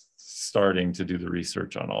just starting to do the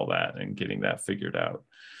research on all that and getting that figured out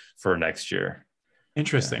for next year. Yeah.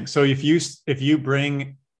 Interesting. So if you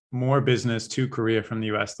bring more business to Korea from the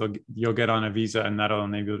US, you'll get on a visa, and that'll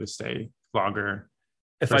enable you to stay longer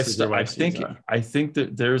If versus your wife's visa. I think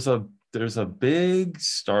that there's a big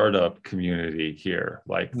startup community here.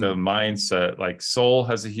 Like the Hmm. mindset, like Seoul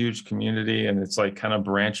has a huge community, and it's like kind of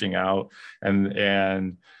branching out,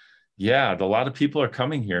 and yeah, a lot of people are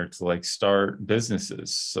coming here to like start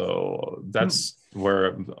businesses. So Hmm. that's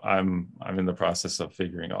where I'm in the process of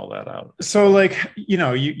figuring all that out as So well. like,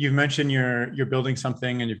 you've mentioned you're building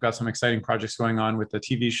something, and you've got some exciting projects going on with the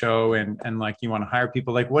TV show, and like you want to hire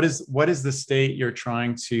people. Like what is the state you're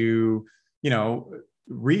trying to, you know,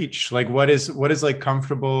 reach? Like what is like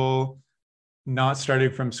comfortable, not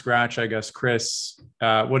starting from scratch, I guess, Chris.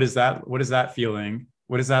 What is that feeling?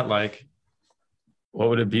 What is that like? What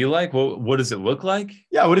would it be like? What does it look like?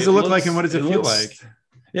 Yeah, what does it look like, and what does it feel like?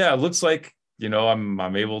 Yeah, it looks like,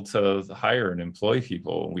 I'm able to hire and employ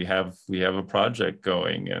people. We have a project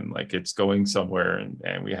going, and like it's going somewhere,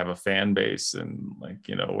 and we have a fan base, and like,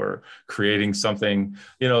 we're creating something.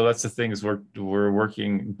 That's the thing, is we're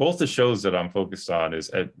working, both the shows that I'm focused on is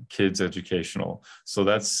at kids educational. So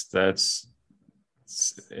that's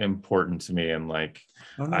important to me. And like,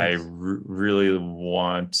 Oh, I nice. really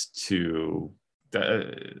want to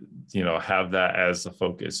have that as a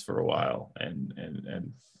focus for a while,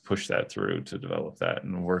 and push that through to develop that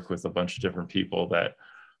and work with a bunch of different people that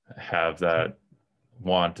have that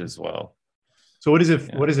want as well. So what Yeah.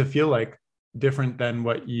 does it feel like, different than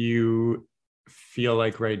what you feel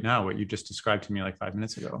like right now, what you just described to me like 5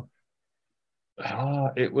 minutes ago?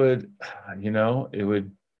 It would, it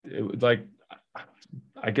would like,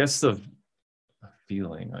 I guess the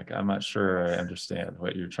feeling, like, I'm not sure I understand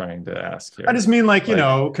what you're trying to ask I here. just mean, like,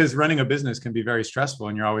 Like, because running a business can be very stressful,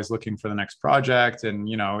 and you're always looking for the next project. And,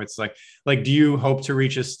 it's like, do you hope to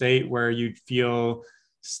reach a state where you feel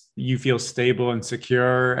stable and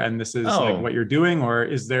secure, and this is like oh, what you're doing? Or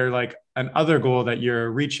is there like an other goal that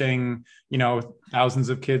you're reaching, thousands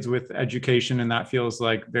of kids with education, and that feels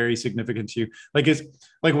like very significant to you?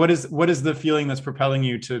 Like, what is the feeling that's propelling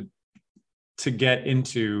you to get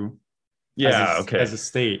into yeah, as okay. a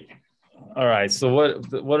state? All right. So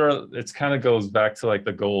what are, it's kind of goes back to like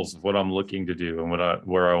the goals of what I'm looking to do and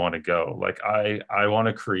where I want to go. Like I want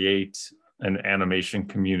to create an animation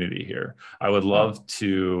community here. I would Oh, love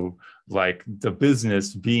to, like, the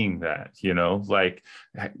business being that, like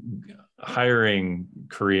hiring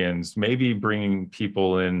Koreans, maybe bringing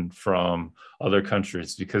people in from other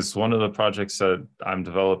countries, because one of the projects that I'm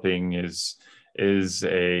developing is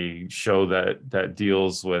a show that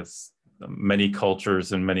deals with many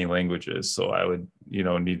cultures and many languages. So I would,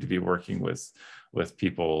 need to be working with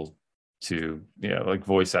people to, like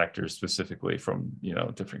voice actors specifically from,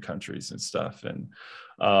 different countries and stuff. And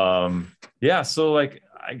yeah, so like,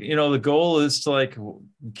 the goal is to like,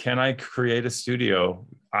 can I create a studio?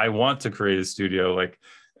 I want to create a studio, like,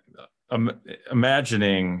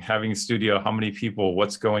 imagining having a studio, how many people,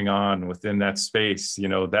 what's going on within that space,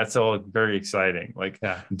 that's all very exciting. Like,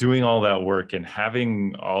 yeah. doing all that work and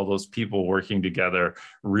having all those people working together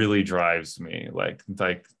really drives me. Like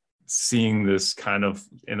seeing this kind of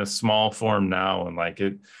in a small form now, and like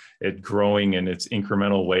it growing in its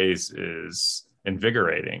incremental ways is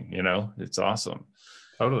invigorating. It's awesome.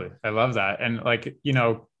 Totally. I love that. And like,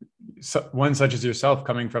 one such as yourself,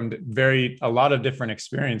 coming from a lot of different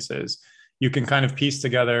experiences, you can kind of piece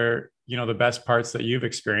together, the best parts that you've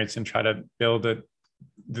experienced, and try to build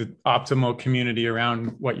the optimal community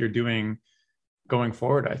around what you're doing going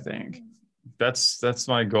forward, I think. That's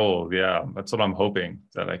my goal. Yeah, that's what I'm hoping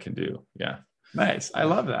that I can do. Yeah. Nice. I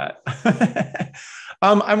love that.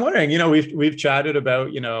 I'm wondering, we've chatted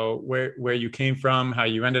about, where you came from, how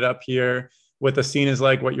you ended up here, what the scene is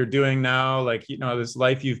like, what you're doing now, like, this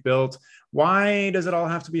life you've built. Why does it all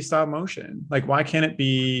have to be stop motion? Like, why can't it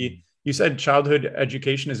be? You said childhood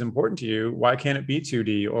education is important to you. Why can't it be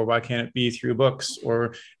 2D, or why can't it be through books,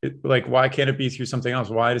 or like, why can't it be through something else?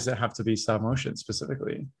 Why does it have to be stop motion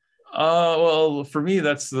specifically? Well, for me,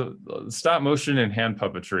 that's the stop motion and hand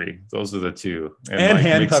puppetry. Those are the two, And like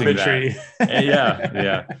hand mixing that. puppetry. And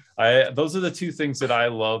yeah. Those are the two things that I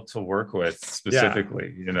love to work with Yeah.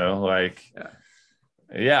 specifically. Like Yeah.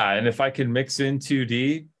 yeah, and if I can mix in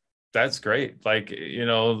 2D, that's great. Like the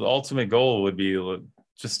ultimate goal would be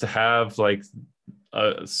just to have like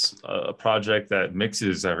a project that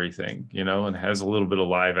mixes everything, and has a little bit of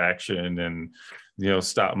live action and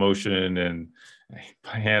stop motion and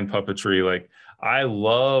hand puppetry. Like I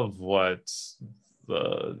love what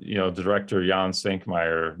the director Jan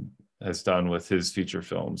Stankmeyer has done with his feature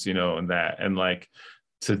films, and like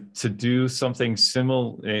to do something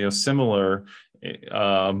similar,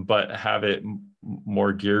 but have it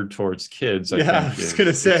more geared towards kids. I Yeah, I think was gonna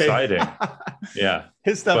is say. exciting. Yeah,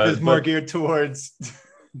 His stuff is more but geared towards.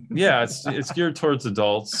 yeah, it's geared towards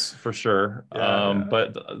adults for sure. Yeah.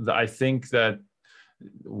 But I think that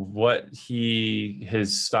what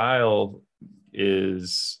his style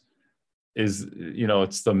is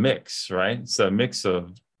it's the mix, right? It's a mix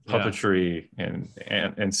of puppetry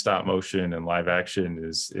and stop motion and live action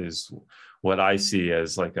is what I see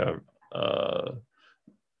as like a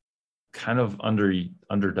kind of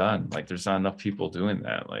underdone. Like there's not enough people doing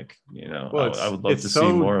that. Like Well, I would love to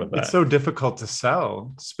see more of that. It's so difficult to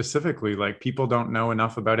sell specifically. Like people don't know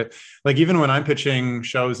enough about it. Like even when I'm pitching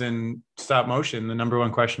shows in stop motion, the number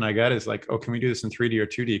one question I get is like, "Oh, can we do this in 3D or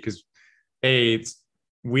 2D?" Because A,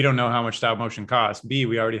 we don't know how much stop motion costs. B,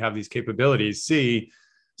 we already have these capabilities. C,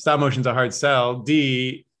 stop motion's a hard sell.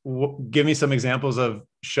 D, give me some examples of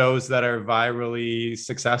shows that are virally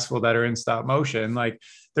successful that are in stop motion. Like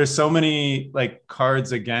there's so many like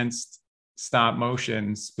cards against stop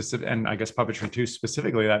motion specific, and I guess puppetry too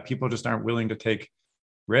specifically, that people just aren't willing to take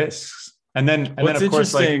risks. And then of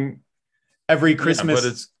course, like every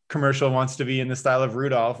Christmas commercial wants to be in the style of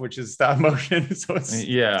Rudolph, which is stop motion. So it's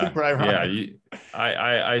super ironic.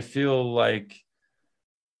 I feel like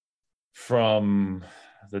from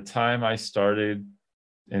the time I started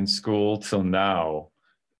in school till now,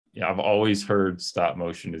 I've always heard stop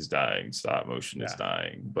motion is dying. Stop motion is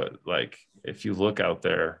dying. But like, if you look out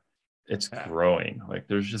there, it's growing. Like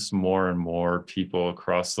there's just more and more people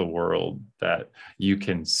across the world that you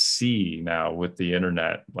can see now with the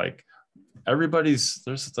internet. Like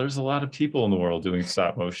there's a lot of people in the world doing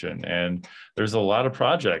stop motion, and there's a lot of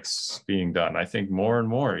projects being done. I think more and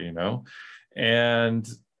more, and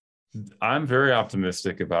I'm very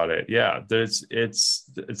optimistic about it. Yeah,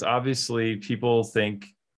 it's obviously people think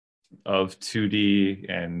of 2D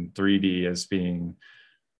and 3D as being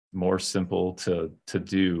more simple to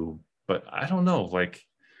do, but I don't know, like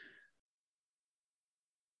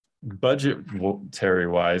budgetary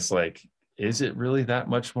wise, like is it really that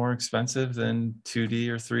much more expensive than 2D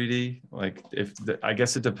or 3D? Like I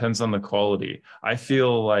guess it depends on the quality. I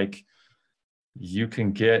feel like you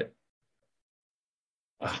can get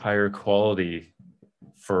a higher quality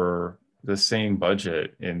for the same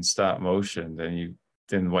budget in stop motion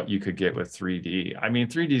than what you could get with 3D. I mean,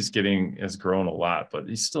 3D has grown a lot, but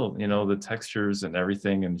it's still, the textures and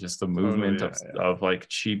everything and just the movement of like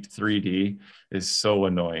cheap 3D is so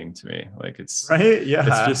annoying to me. Like it's right. Yeah.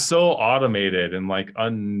 It's just so automated and like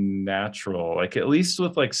unnatural. Like at least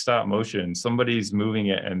with like stop motion, somebody's moving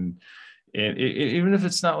it and even if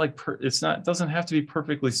it's not like, it doesn't have to be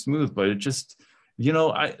perfectly smooth, but it just,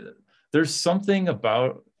 there's something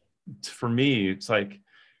about, for me, it's like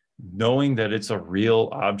knowing that it's a real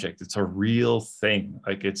object, it's a real thing.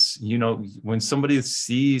 Like it's, when somebody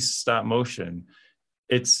sees stop motion,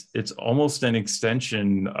 it's almost an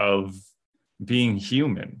extension of being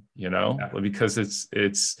human, because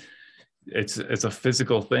it's a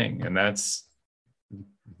physical thing. And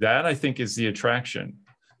that I think is the attraction,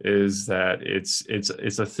 is that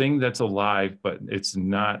it's a thing that's alive, but it's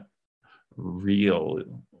not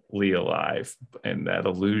really alive, and that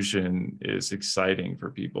illusion is exciting for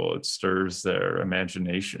people. It stirs their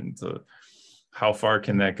imagination to how far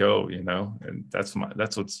can that go, and that's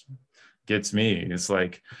what gets me. It's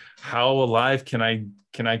like, how alive can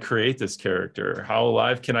I create this character? How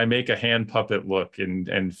alive can I make a hand puppet look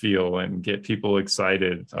and feel and get people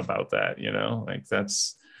excited about that? Like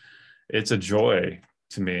it's a joy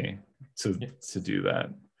to me to do that.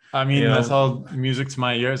 I mean, that's all music to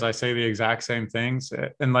my ears. I say the exact same things.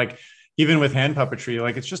 And like, even with hand puppetry,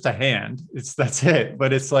 like it's just a hand, that's it.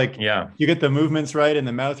 But it's like, you get the movements right and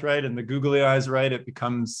the mouth right and the googly eyes right, it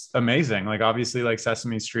becomes amazing. Like obviously like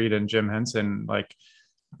Sesame Street and Jim Henson, like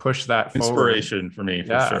push that inspiration forward. For me,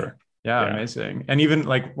 for sure. Yeah, amazing. And even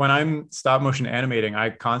like when I'm stop motion animating, I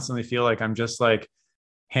constantly feel like I'm just like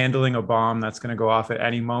handling a bomb that's going to go off at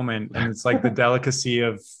any moment. And it's like the delicacy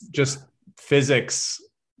of just physics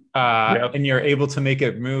Yep. and you're able to make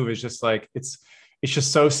it move is just like, it's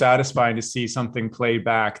just so satisfying to see something played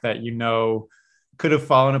back that, could have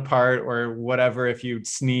fallen apart or whatever if you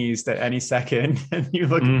sneezed at any second, and you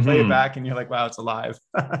look and play it back and you're like, wow, it's alive.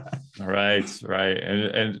 Right.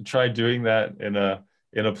 And try doing that in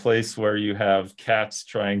a place where you have cats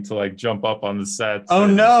trying to like jump up on the set. Oh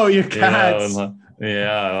no, your cats.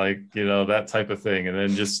 Yeah, like, that type of thing. And then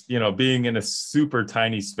just, being in a super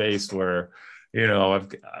tiny space where,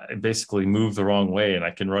 I basically move the wrong way and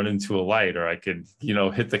I can run into a light, or I could,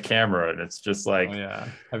 hit the camera, and it's just like, oh, yeah,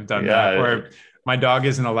 I've done that. Or my dog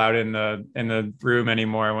isn't allowed in the room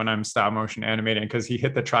anymore when I'm stop motion animating, because he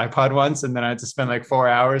hit the tripod once, and then I had to spend like 4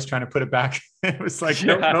 hours trying to put it back. It was like,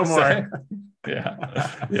 no more.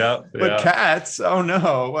 Yeah. But cats, oh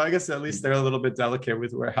no. Well, I guess at least they're a little bit delicate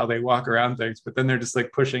with how they walk around things, but then they're just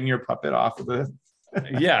like pushing your puppet off of the.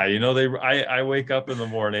 Yeah, I wake up in the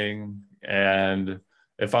morning, and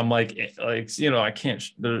if I'm like, I can't,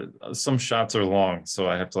 some shots are long, so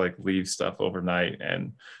I have to like leave stuff overnight,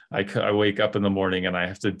 and I wake up in the morning and I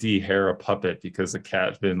have to de-hair a puppet because the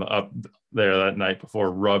cat's been up there that night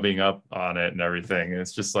before rubbing up on it and everything. And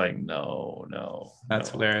it's just like, no. That's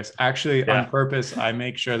hilarious. Actually, on purpose, I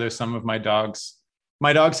make sure there's some of my dog's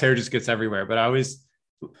hair just gets everywhere, but I always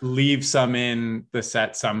leave some in the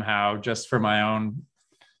set somehow just for my own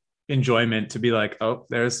enjoyment, to be like, oh,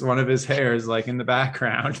 there's one of his hairs like in the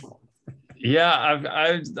background. Yeah,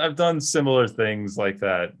 I've done similar things like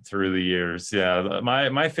that through the years. Yeah,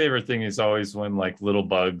 my favorite thing is always when like little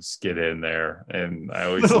bugs get in there, and I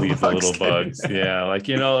always leave the little bugs. Yeah, like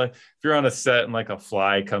like if you're on a set and like a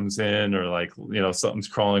fly comes in, or like something's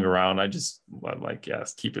crawling around, I'm like,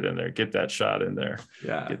 yes, keep it in there, get that shot in there.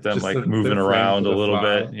 Yeah, get them like moving around a little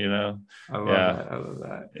bit. I love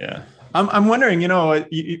that. Yeah. I'm wondering,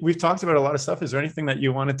 we've talked about a lot of stuff. Is there anything that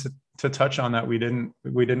you wanted to touch on that we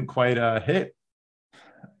didn't quite hit,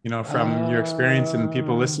 from your experience and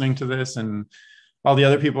people listening to this, and all the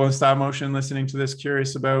other people in stop motion listening to this,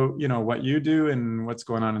 curious about, what you do and what's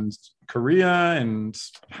going on in Korea and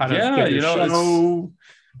how to get your show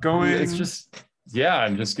going? It's just,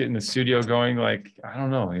 I'm just getting the studio going. Like, I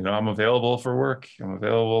don't know, I'm available for work. I'm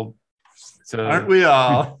available to, aren't we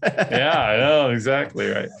all? Yeah, I know, exactly.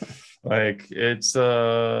 Right. Like, it's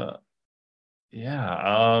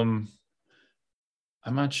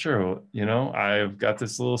I'm not sure, I've got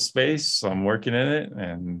this little space, so I'm working in it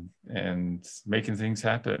and making things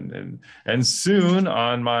happen. And soon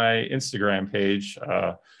on my Instagram page,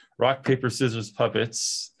 Rock, Paper, Scissors,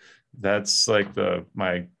 Puppets, that's like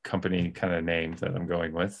my company kind of name that I'm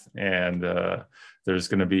going with. And there's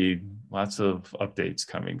going to be lots of updates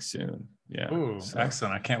coming soon. Yeah. Ooh,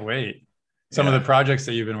 excellent. I can't wait. Some of the projects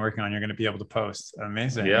that you've been working on, you're going to be able to post.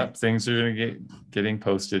 Amazing. Yeah, things are going to getting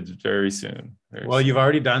posted very soon. You've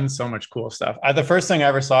already done so much cool stuff. The first thing I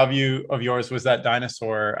ever saw of yours was that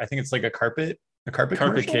dinosaur. I think it's like a carpet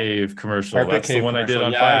cave commercial. That's the one I did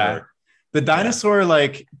on Fiverr. The dinosaur,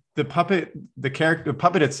 like the puppet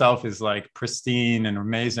itself is like pristine and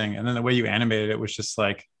amazing, and then the way you animated it was just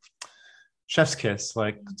like chef's kiss,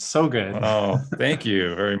 like so good. Oh, thank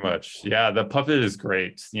you very much. Yeah, the puppet is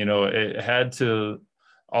great.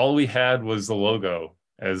 All we had was the logo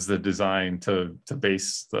as the design to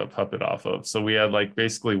base the puppet off of. So we had like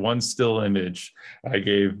basically one still image I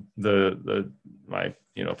gave my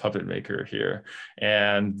puppet maker here,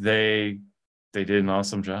 and they did an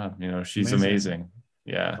awesome job. She's amazing.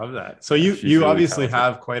 Yeah. Love that. So you really obviously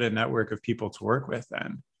have quite a network of people to work with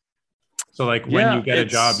then. So like when you get a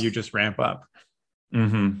job, you just ramp up.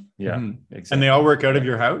 Mm-hmm. Yeah. Mm-hmm. Exactly. And they all work out of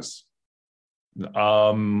your house?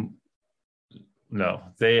 No,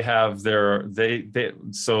 they have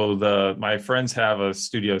my friends have a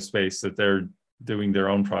studio space that they're doing their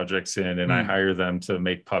own projects in, and I hire them to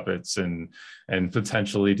make puppets and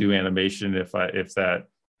potentially do animation if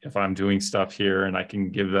I'm doing stuff here and I can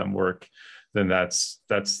give them work, then that's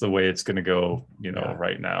the way it's going to go,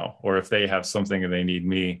 right now. Or if they have something and they need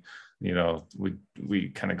me, we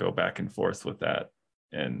kind of go back and forth with that.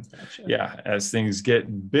 And gotcha. As things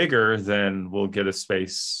get bigger, then we'll get a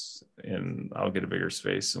space, and I'll get a bigger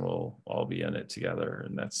space, and we'll all be in it together.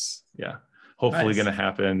 And that's hopefully going to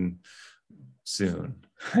happen soon.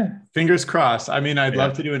 Fingers crossed. I mean, I'd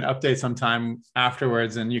love to do an update sometime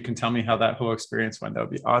afterwards, and you can tell me how that whole experience went. That would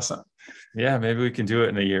be awesome. Yeah, maybe we can do it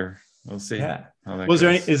in a year. We'll see. Yeah.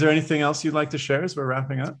 Is there anything else you'd like to share as we're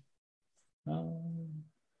wrapping up?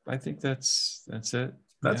 I think that's it.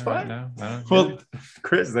 That's fine. Right now. Well,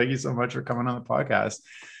 Chris, thank you so much for coming on the podcast.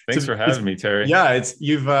 Thanks for having me, Terry. Yeah,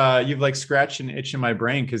 you've like scratched an itch in my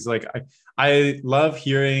brain, because like I love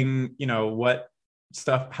hearing what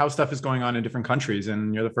how stuff is going on in different countries.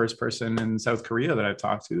 And you're the first person in South Korea that I've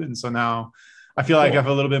talked to. And so now I feel like I have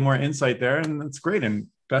a little bit more insight there, and that's great. And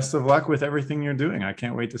best of luck with everything you're doing. I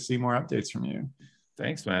can't wait to see more updates from you.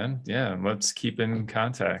 Thanks, man. Yeah, let's keep in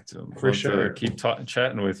contact. For sure. Keep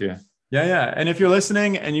chatting with you. Yeah. And if you're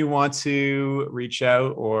listening and you want to reach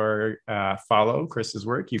out or follow Chris's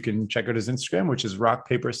work, you can check out his Instagram, which is Rock,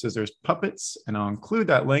 Paper, Scissors, Puppets. And I'll include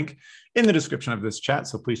that link in the description of this chat.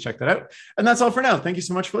 So please check that out. And that's all for now. Thank you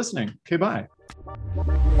so much for listening. Okay, bye.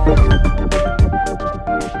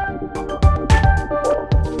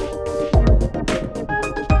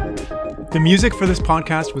 The music for this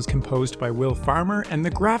podcast was composed by Will Farmer and the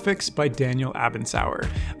graphics by Daniel Abensauer.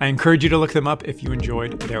 I encourage you to look them up if you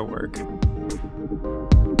enjoyed their work.